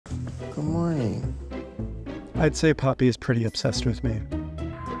Good morning. I'd say Poppy is pretty obsessed with me.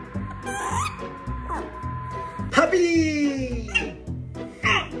 Puppy!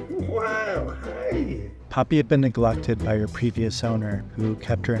 Wow, hi. Poppy had been neglected by her previous owner, who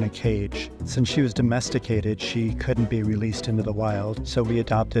kept her in a cage. Since she was domesticated, she couldn't be released into the wild, so we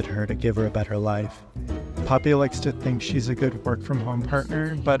adopted her to give her a better life. Poppy likes to think she's a good work-from-home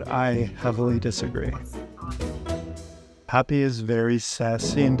partner, but I heavily disagree. Poppy is very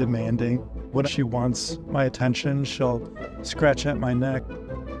sassy and demanding. When she wants my attention, she'll scratch at my neck.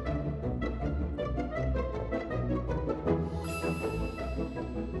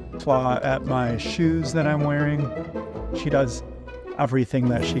 Claw at my shoes that I'm wearing. She does everything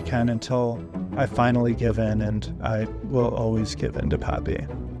that she can until I finally give in, and I will always give in to Poppy.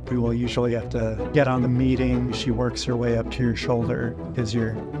 We will usually have to get on the meeting. She works her way up to your shoulder because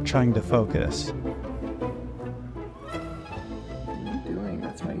you're trying to focus. What are you doing?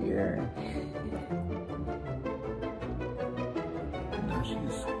 That's my ear. No,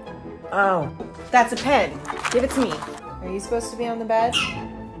 she's... Oh, that's a pen. Give it to me. Are you supposed to be on the bed?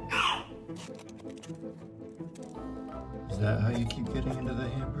 Is that how you keep getting into the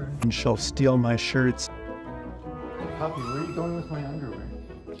hamper? And she'll steal my shirts. Poppy, where are you going with my underwear?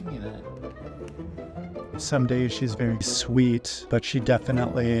 Give me that. Some days she's very sweet, but she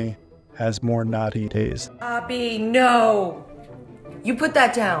definitely has more naughty days. Poppy, no! You put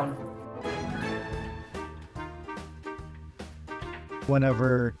that down.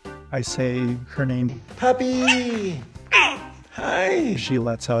 Whenever I say her name, Puppy! Hi! she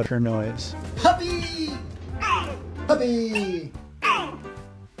lets out her noise. Puppy! Puppy!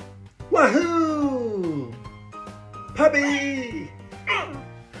 Wahoo! Puppy!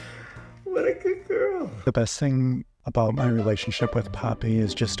 What a good girl. The best thing about my relationship with Poppy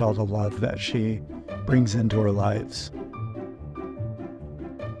is just all the love that she brings into our lives.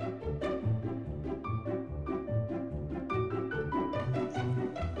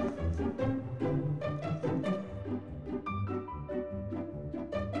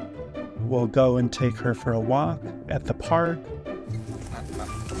 We'll go and take her for a walk at the park.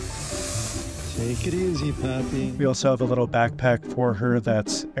 Take it easy, Poppy. We also have a little backpack for her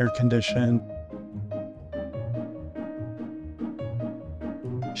that's air conditioned.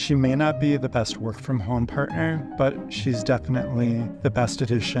 She may not be the best work from home partner, but she's definitely the best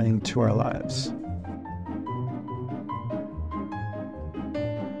addition to our lives.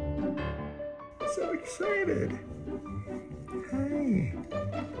 So excited. Hi.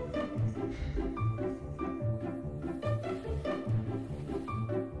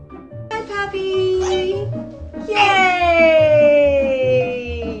 Hi, Poppy! Yay!